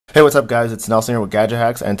Hey, what's up guys? It's Nelson here with Gadget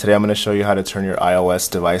Hacks, and today I'm going to show you how to turn your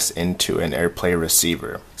iOS device into an AirPlay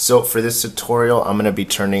receiver. So for this tutorial, I'm going to be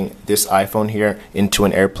turning this iPhone here into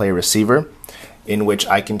an AirPlay receiver in which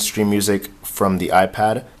I can stream music from the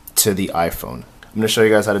iPad to the iPhone. I'm going to show you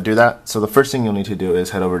guys how to do that. So the first thing you'll need to do is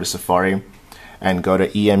head over to Safari and go to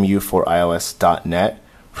emu4ios.net.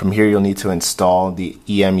 From here you'll need to install the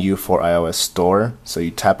emu4ios store. So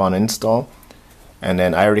you tap on install, and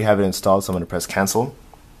then I already have it installed, so I'm going to press cancel.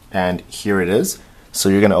 And here it is. So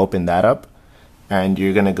you're going to open that up and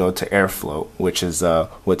you're going to go to AirFloat, which is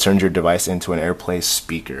what turns your device into an AirPlay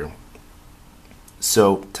speaker.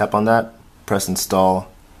 So tap on that, press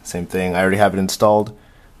install, same thing. I already have it installed.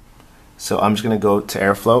 So I'm just going to go to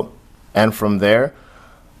AirFloat, and from there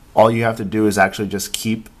all you have to do is actually just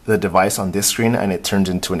keep the device on this screen and it turns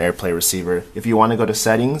into an AirPlay receiver. If you want to go to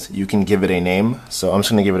settings, you can give it a name. So I'm just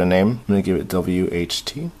going to give it a name. I'm going to give it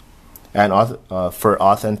WHT. And for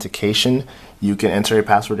authentication, you can enter a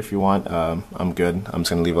password if you want. I'm good. I'm just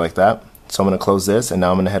going to leave it like that. So I'm going to close this, and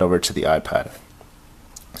now I'm going to head over to the iPad.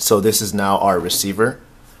 So this is now our receiver.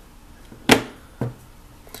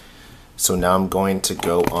 So now I'm going to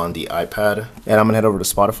go on the iPad, and I'm going to head over to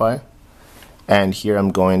Spotify. And here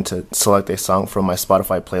I'm going to select a song from my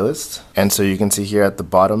Spotify playlist. And so you can see here at the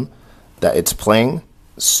bottom that it's playing.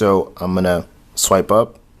 So I'm going to swipe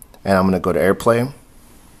up, and I'm going to go to AirPlay.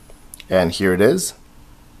 And here it is.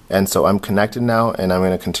 And so I'm connected now, and I'm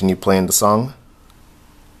going to continue playing the song.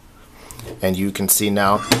 And you can see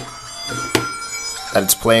now that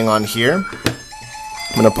it's playing on here.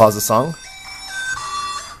 I'm going to pause the song.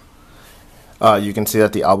 You can see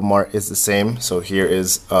that the album art is the same. So here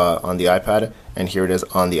is on the iPad, and here it is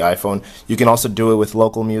on the iPhone. You can also do it with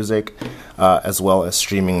local music as well as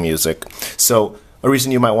streaming music. So a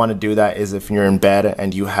reason you might want to do that is if you're in bed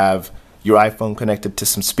and you have your iPhone connected to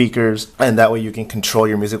some speakers, and that way you can control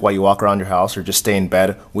your music while you walk around your house or just stay in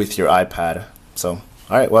bed with your iPad. So,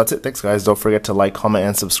 alright, well that's it. Thanks guys. Don't forget to like, comment,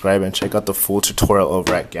 and subscribe, and check out the full tutorial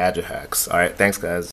over at Gadget Hacks. Alright, thanks guys.